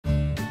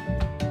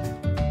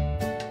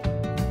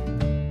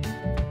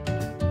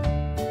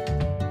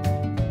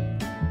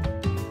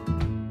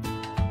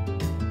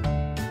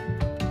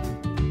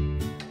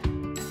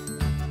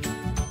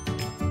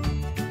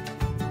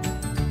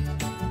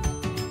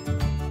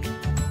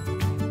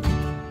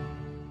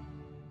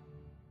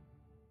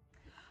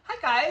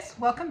Hi guys,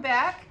 welcome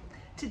back.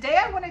 Today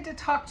I wanted to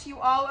talk to you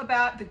all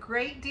about the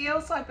great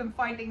deals I've been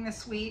finding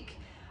this week,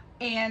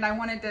 and I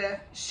wanted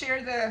to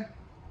share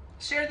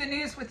the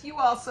news with you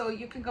all so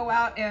you can go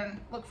out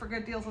and look for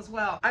good deals as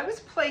well. I was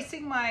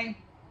placing my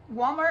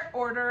Walmart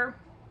order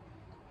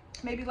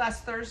maybe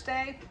last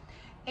Thursday,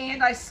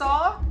 and I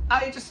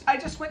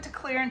just went to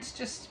clearance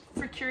just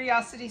for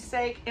curiosity's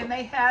sake, and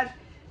they had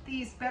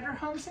these Better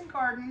Homes and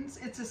Gardens.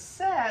 It's a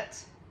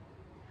set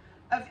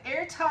of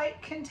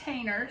airtight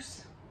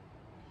containers,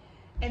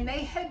 and they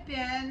had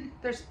been,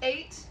 there's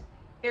 8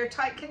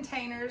 airtight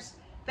containers.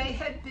 They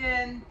had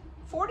been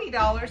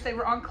 $40. They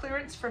were on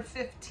clearance for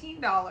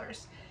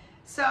 $15.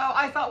 So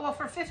I thought, well,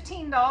 for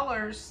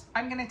 $15,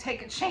 I'm gonna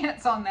take a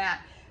chance on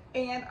that.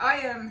 And I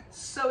am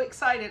so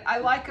excited. I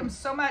like them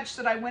so much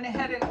that I went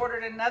ahead and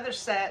ordered another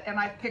set, and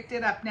I picked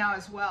it up now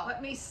as well.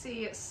 Let me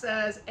see, it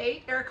says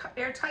 8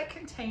 airtight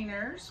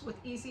containers with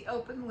easy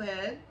open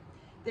lid.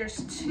 There's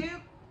 2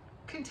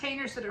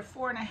 containers that are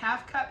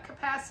 4.5 cup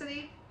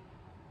capacity,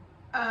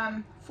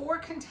 4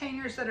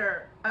 containers that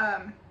are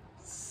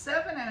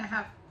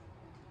 7.5,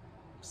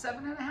 does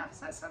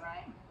that sound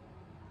right?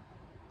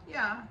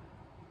 Yeah.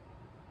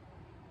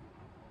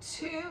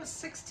 2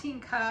 16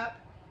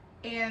 cup,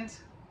 and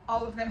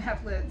all of them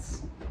have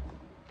lids.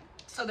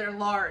 So they're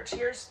large.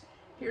 Here's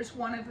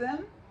one of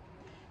them.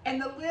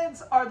 And the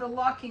lids are the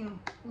locking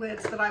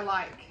lids that I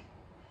like.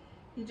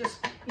 You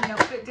just,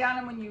 put it down,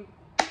 and when you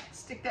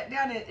stick that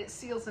down, it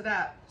seals it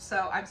up.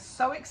 So I'm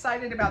so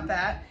excited about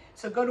that.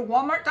 So go to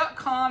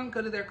walmart.com,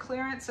 go to their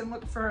clearance, and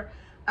look for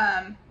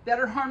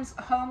Better Homes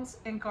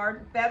and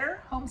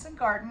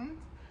Garden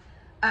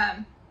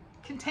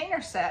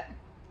container set,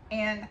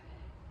 and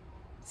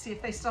see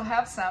if they still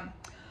have some.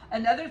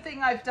 Another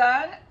thing I've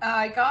done,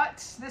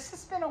 this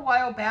has been a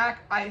while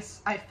back, I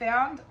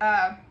found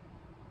a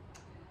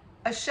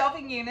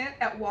shelving unit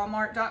at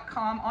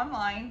walmart.com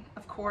online,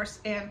 of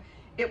course, and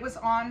it was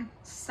on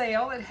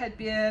sale. It had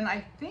been,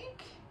 I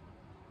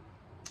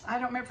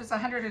don't remember if it's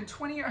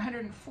 $120 or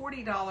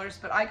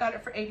 $140, but I got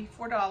it for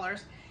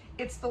 $84.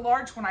 It's the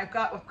large one. I've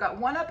got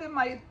one up in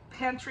my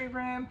pantry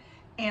room,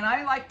 and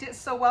I liked it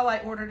so well I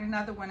ordered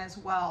another one as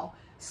well.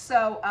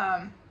 So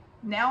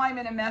now I'm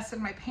in a mess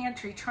in my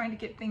pantry trying to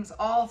get things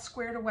all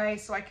squared away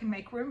so I can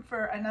make room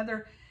for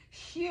another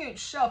huge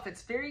shelf.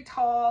 It's very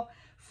tall,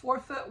 4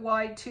 foot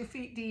wide, 2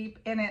 feet deep,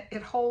 and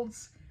it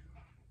holds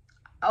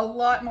a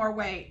lot more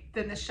weight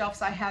than the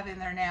shelves I have in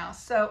there now.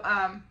 So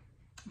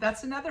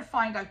that's another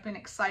find I've been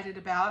excited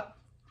about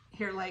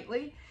here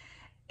lately.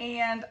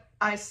 And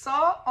I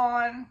saw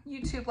on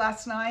YouTube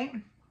last night,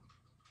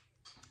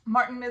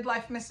 Martin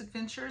Midlife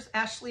Misadventures,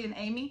 Ashley and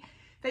Amy,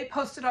 they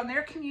posted on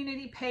their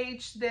community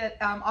page that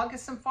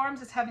Augustin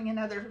Farms is having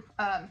another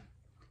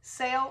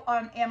sale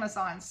on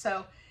Amazon.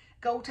 So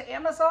go to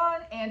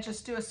Amazon and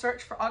just do a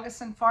search for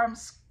Augustin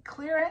Farms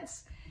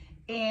clearance,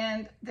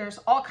 and there's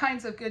all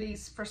kinds of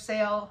goodies for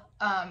sale,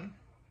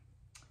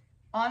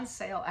 on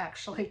sale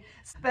actually,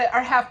 but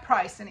are half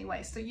price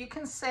anyway. So you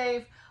can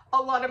save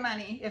a lot of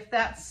money if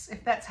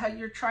that's how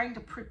you're trying to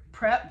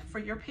prep for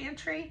your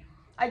pantry.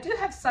 I do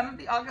have some of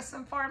the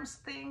Augustin Farms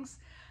things,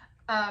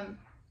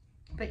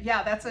 but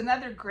yeah, that's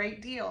another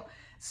great deal.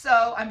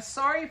 So I'm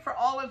sorry for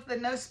all of the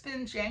no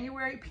spend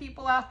January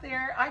people out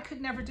there. I could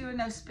never do a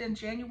no spend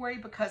January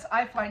because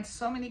I find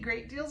so many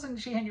great deals in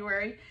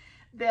January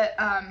that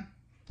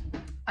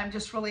I'm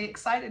just really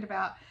excited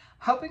about.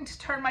 Hoping to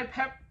turn my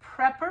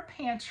prepper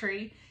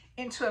pantry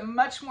into a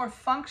much more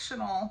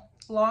functional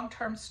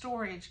long-term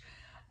storage.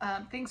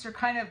 Things are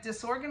kind of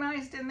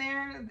disorganized in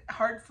there,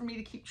 hard for me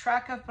to keep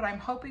track of, but I'm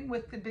hoping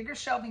with the bigger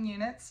shelving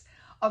units,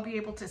 I'll be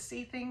able to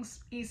see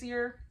things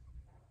easier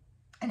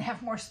and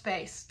have more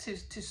space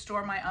to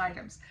store my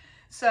items.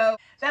 So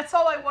that's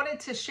all I wanted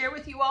to share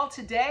with you all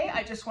today.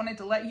 I just wanted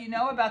to let you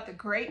know about the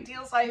great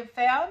deals I have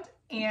found,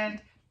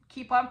 and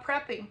keep on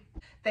prepping.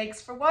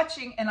 Thanks for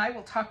watching, and I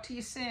will talk to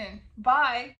you soon. Bye.